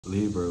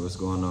Libra, what's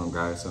going on,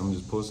 guys? So I'm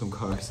just pull some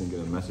cards and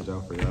get a message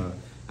out for y'all.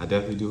 I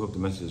definitely do hope the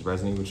messages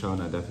resonate with y'all,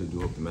 and I definitely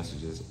do hope the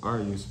messages are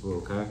useful,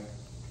 okay?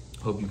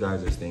 Hope you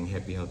guys are staying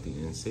happy, healthy,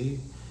 and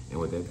safe. And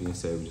with that being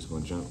said, we're just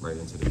gonna jump right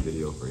into the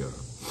video for y'all.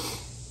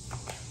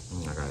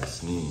 I gotta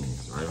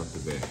sneeze right off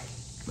the bat.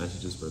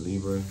 Messages for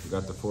Libra. We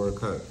got the Four of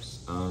Cups.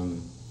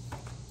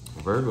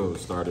 Virgo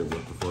started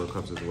with the Four of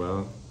Cups as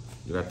well.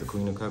 You got the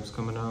Queen of Cups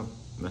coming out.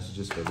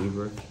 Messages for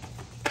Libra.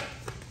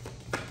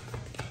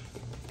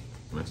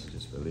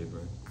 Messages for Libra.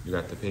 You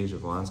got the Page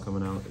of Wands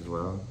coming out as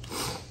well.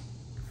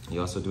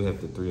 You also do have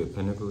the Three of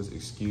Pentacles.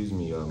 Excuse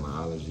me, y'all, my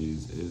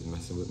allergies is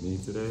messing with me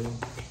today.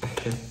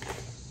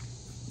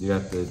 You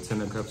got the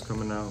Ten of Cups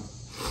coming out.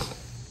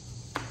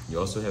 You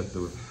also have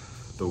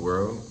the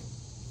World.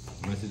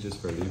 Messages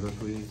for Libra,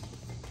 please.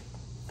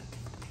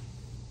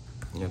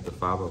 You have the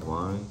Five of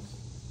Wands.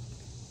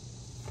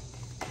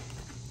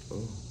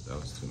 Oh, that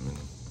was too many.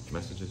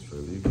 Messages for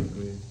Libra,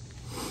 please.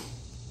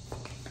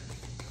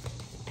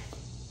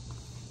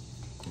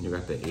 You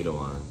got the Eight of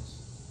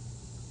Wands.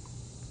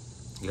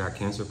 You got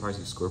Cancer,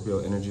 Pisces, Scorpio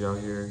energy out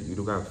here. You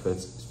do got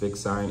fixed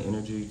sign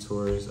energy,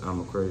 Taurus,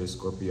 Aquarius,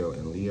 Scorpio,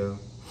 and Leo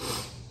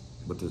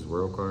with this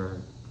World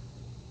card.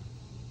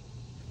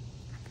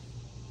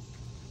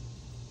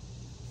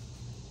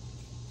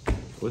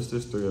 What's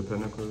this Three of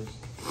Pentacles?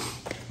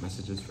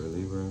 Messages for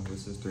Libra.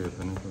 What's this Three of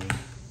Pentacles?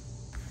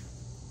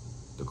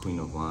 The Queen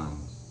of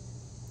Wands.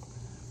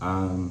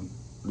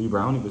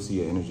 Libra, I don't even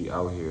see your energy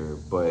out here,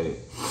 but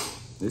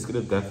this could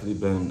have definitely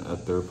been a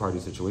third-party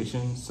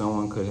situation.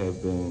 Someone could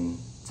have been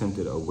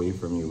tempted away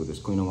from you with this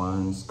Queen of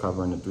Wands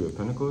covering the Three of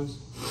Pentacles.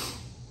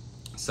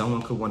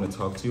 Someone could want to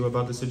talk to you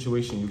about the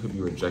situation. You could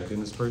be rejecting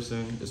this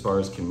person as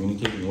far as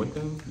communicating with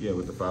them. Yeah,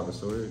 with the Five of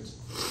Swords.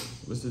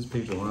 What's this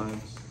Page of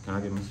Wands? Can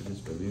I get messages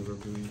for Libra,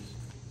 please?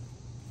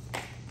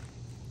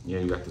 Yeah,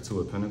 you got the Two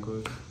of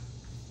Pentacles.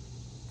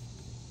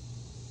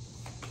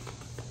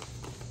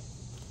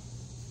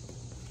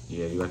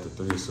 Yeah, you got the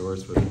Three of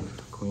Swords for the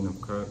Queen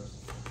of Cups.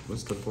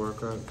 What's the Four of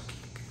Cups?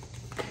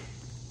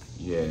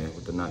 Yeah,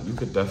 with the Nine. You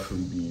could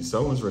definitely be,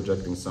 someone's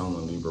rejecting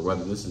someone, Libra,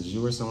 whether this is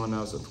you or someone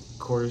else. Of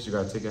course, you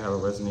gotta take it how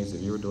it resonates.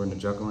 If you were doing the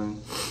juggling,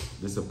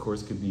 this of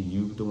course could be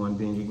you, the one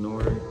being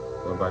ignored,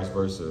 or vice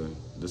versa.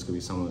 This could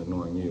be someone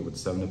ignoring you. With the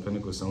Seven of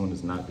Pentacles, someone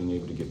is not being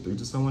able to get through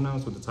to someone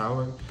else with the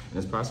Tower. And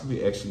it's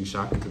possibly actually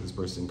shocking to this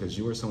person because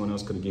you or someone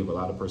else could have gave a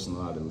lot of person a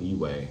lot of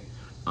leeway.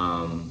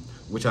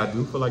 Which I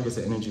do feel like it's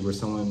an energy where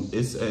it's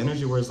an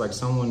energy where it's like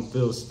someone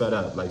feels fed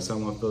up, like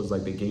someone feels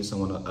like they gave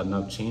someone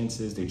enough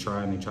chances, they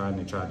tried and they tried and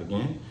they tried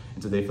again,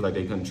 until they feel like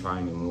they couldn't try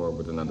anymore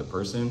with another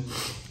person.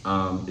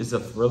 It's a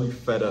really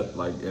fed up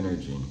like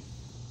energy.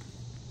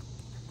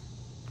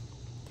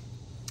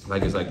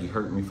 Like it's like you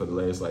hurt me for the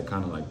last like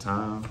kind of like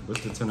time.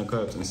 What's the Ten of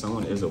Cups? And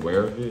someone is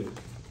aware of it.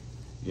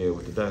 Yeah,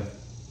 with the Death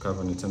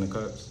covering the Ten of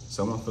Cups.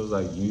 Someone feels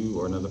like you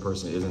or another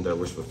person isn't their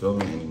wish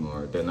fulfillment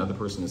anymore. That another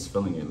person is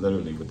feeling it,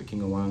 literally, with the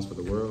King of Wands for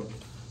the World.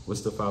 What's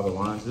the Five of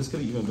Wands? This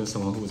could have even been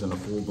someone who was in a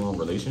full-blown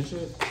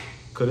relationship.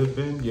 Could have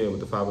been, yeah, with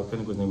the Five of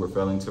Pentacles, and they were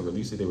failing to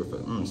release it. They were,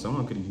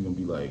 someone could even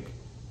be like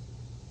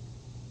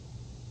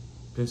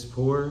piss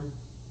poor,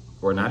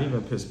 or not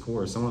even piss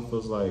poor. Someone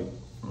feels like,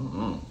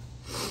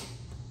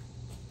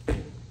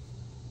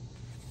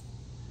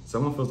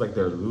 Someone feels like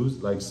they're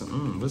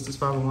what's this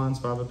Five of Wands,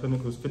 Five of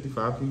Pentacles,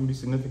 55 can even be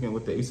significant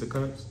with the Ace of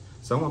Cups.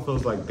 Someone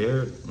feels like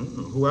they're,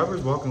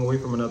 whoever's walking away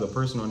from another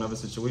person or another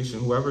situation,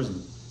 whoever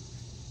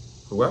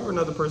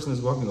another person is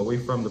walking away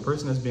from, the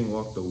person that's being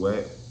walked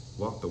away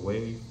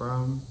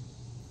from,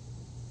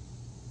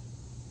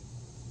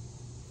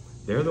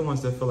 they're the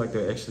ones that feel like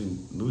they're actually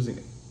losing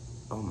it.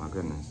 Oh my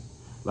goodness.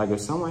 Like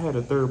if someone had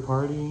a third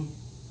party,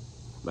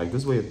 like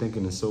this way of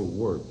thinking is so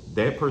warped.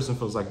 That person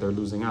feels like they're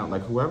losing out.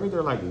 Like whoever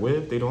they're like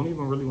with, they don't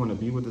even really want to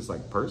be with this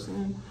like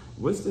person.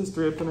 What's this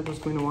Three of Pentacles,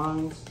 Queen of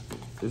Wands?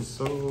 It's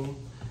so,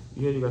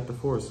 yeah, you got the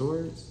Four of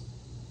Swords.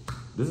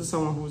 This is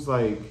someone who's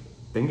like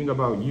thinking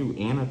about you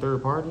and a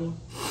third party.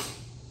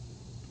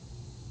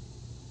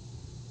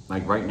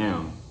 Like right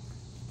now.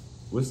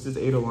 What's this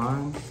Eight of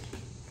Wands?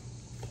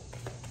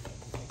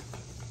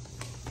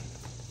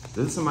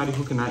 This is somebody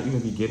who cannot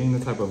even be getting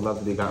the type of love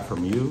that they got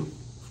from you.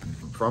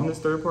 From this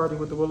third party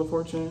with the Wheel of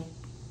Fortune.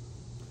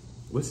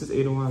 What's this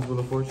Eight of Wands, Wheel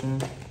of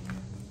Fortune?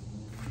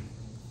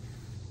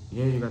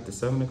 Yeah, you got the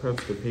Seven of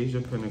Cups, the Page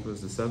of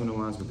Pentacles, the Seven of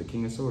Wands with the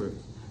King of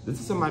Swords. This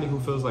is somebody who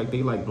feels like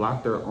they like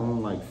blocked their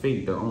own like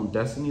fate, their own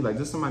destiny. Like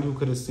this is somebody who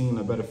could have seen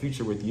a better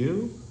future with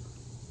you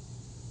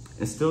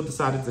and still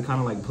decided to kind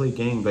of like play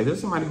games. Like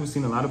there's somebody who's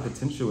seen a lot of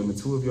potential in the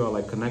two of y'all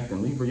like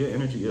connecting. Libra, your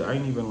energy, I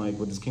ain't even like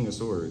with this King of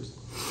Swords.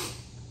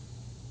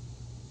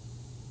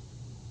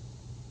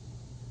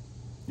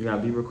 You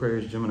got Libra,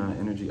 Aquarius, Gemini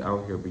energy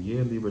out here. But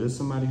yeah, Libra, this is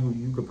somebody who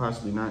you could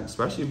possibly not,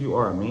 especially if you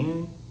are a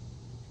man.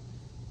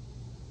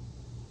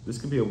 This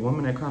could be a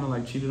woman that kind of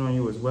like cheated on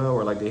you as well,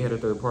 or like they had a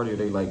third party, or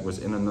they like was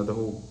in another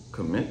whole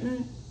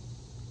commitment.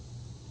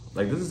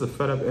 Like this is a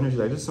fed up energy.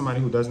 Like this is somebody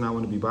who does not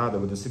want to be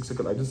bothered with the Six of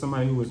Cups. Like this is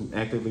somebody who is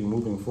actively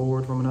moving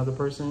forward from another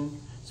person.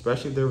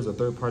 especially if there was a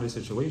third party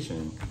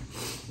situation.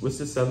 What's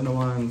the 7 of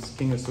Wands,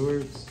 King of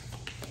Swords?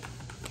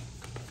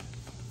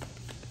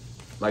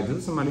 Like, this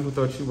is somebody who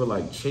thought you were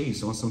like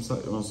chased on some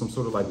sort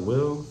of like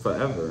will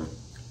forever.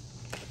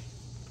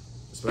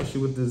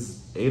 Especially with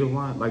this 8 of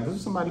Wands. Like, this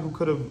is somebody who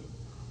could have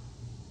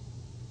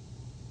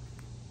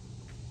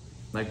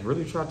like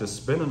really tried to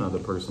spin another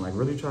person, like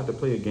really tried to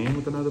play a game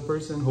with another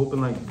person,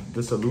 hoping like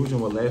this illusion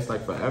would last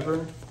like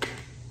forever.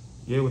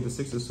 Yeah, with the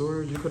 6 of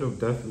Swords, you could have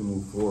definitely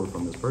moved forward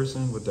from this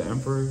person. With the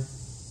Emperor,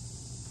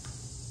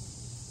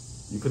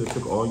 you could have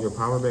took all your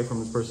power back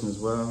from this person as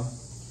well.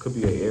 Could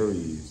be an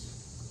Aries.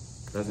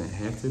 Doesn't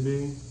have to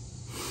be.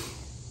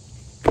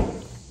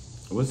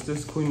 What's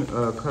this Queen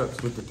of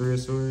Cups with the 3 of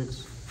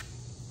Swords?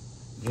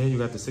 Yeah, you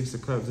got the 6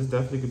 of Cups. This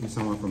definitely could be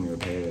someone from your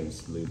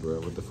past, Libra.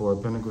 With the 4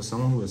 of Pentacles,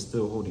 someone who is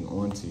still holding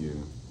on to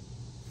you.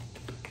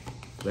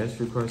 Last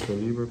 3 cards for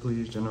Libra,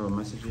 please. General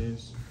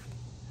messages.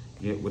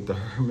 Yeah, with the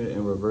Hermit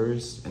in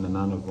reverse and the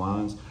 9 of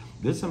Wands.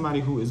 This is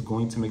somebody who is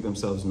going to make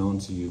themselves known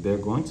to you. They're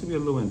going to be a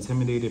little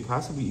intimidated,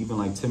 possibly even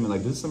like timid.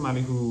 Like, this is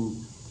somebody who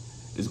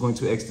is going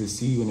to ask to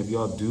see you, and if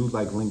y'all do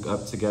like link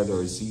up together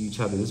or see each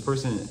other, this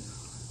person,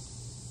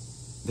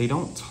 they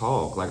don't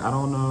talk. Like, I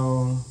don't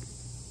know,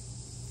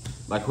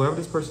 like whoever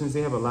this person is,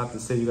 they have a lot to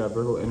say. You got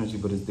Virgo energy,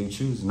 but they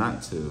choose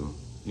not to.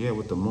 Yeah,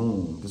 with the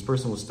Moon, this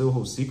person will still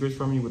hold secrets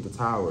from you. With the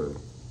Tower,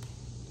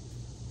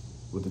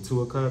 with the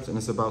 2 of Cups, and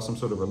it's about some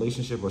sort of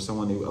relationship or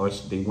someone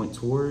they went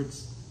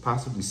towards,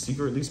 possibly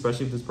secretly,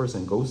 especially if this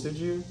person ghosted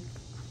you.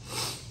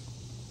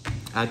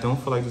 I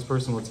don't feel like this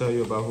person will tell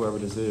you about whoever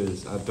this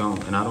is. I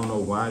don't. And I don't know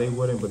why they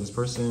wouldn't, but this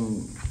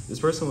person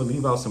would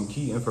leave out some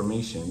key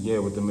information. Yeah,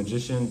 with the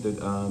Magician, the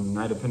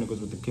Knight of Pentacles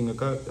with the King of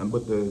Cups, and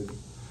with the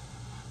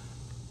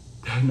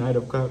Knight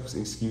of Cups,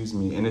 excuse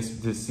me. And it's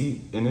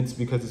deceit, and it's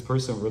because this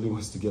person really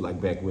wants to get like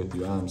back with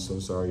you. I'm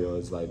so sorry, y'all.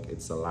 It's like,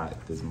 it's a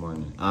lot this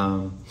morning.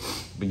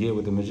 But yeah,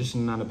 with the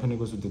Magician, Knight of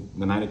Pentacles with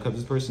the Knight of Cups,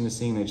 this person is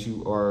seeing that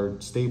you are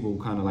stable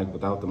kind of like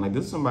without them. Like,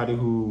 this is somebody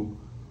who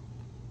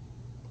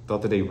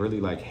thought that they really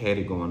like had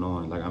it going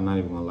on. Like, I'm not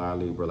even gonna lie,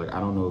 Libra. Like, I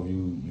don't know if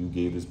you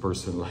gave this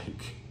person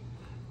like,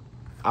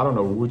 I don't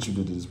know what you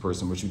did to this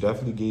person, but you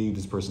definitely gave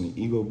this person an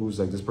ego boost.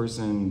 Like, this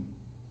person,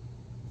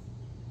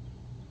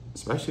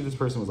 especially this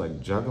person was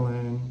like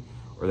juggling,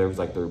 or there was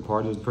like third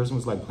parties. This person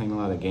was like playing a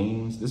lot of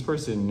games. This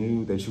person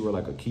knew that you were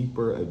like a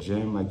keeper, a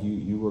gem. Like,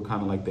 you were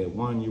kind of like that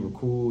one. You were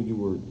cool.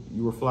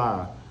 You were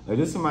fly. Like,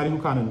 this is somebody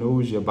who kind of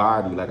knows your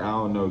body. Like, I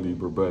don't know,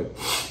 Libra, but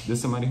this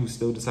is somebody who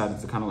still decided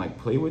to kind of like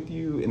play with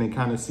you, and they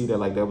kind of see that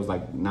like that was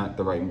like not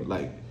the right,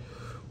 like,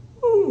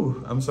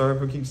 ooh, I'm sorry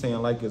for keep saying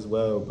like as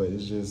well, but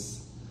it's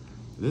just,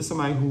 this is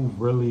somebody who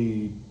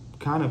really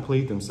kind of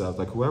played themselves.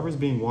 Like, whoever's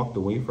being walked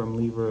away from,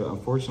 Libra,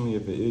 unfortunately,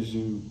 if it is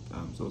you,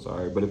 I'm so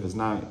sorry, but if it's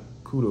not,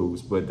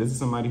 kudos. But this is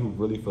somebody who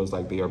really feels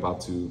like they are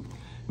about to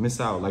miss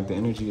out. Like, the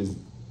energy is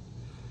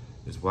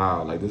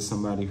wild. Like, this is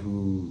somebody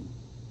who,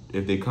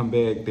 if they come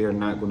back, they're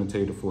not going to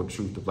tell you the full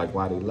truth of like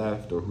why they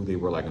left or who they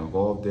were like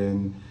involved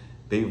in.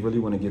 They really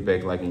want to get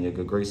back like in your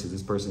good graces.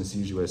 This person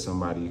sees you as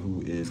somebody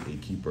who is a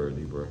keeper,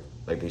 Libra.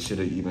 Like, they should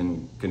have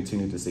even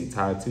continued to say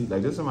tied to.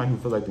 Like, this is somebody who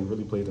feel like they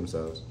really played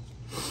themselves.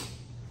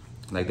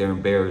 Like, they're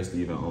embarrassed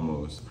even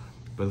almost.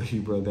 But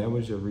Libra, that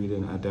was your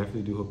reading. I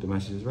definitely do hope the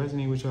messages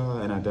resonate with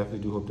y'all, and I definitely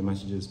do hope the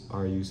messages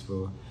are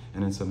useful.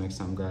 And until next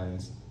time,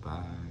 guys,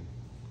 bye.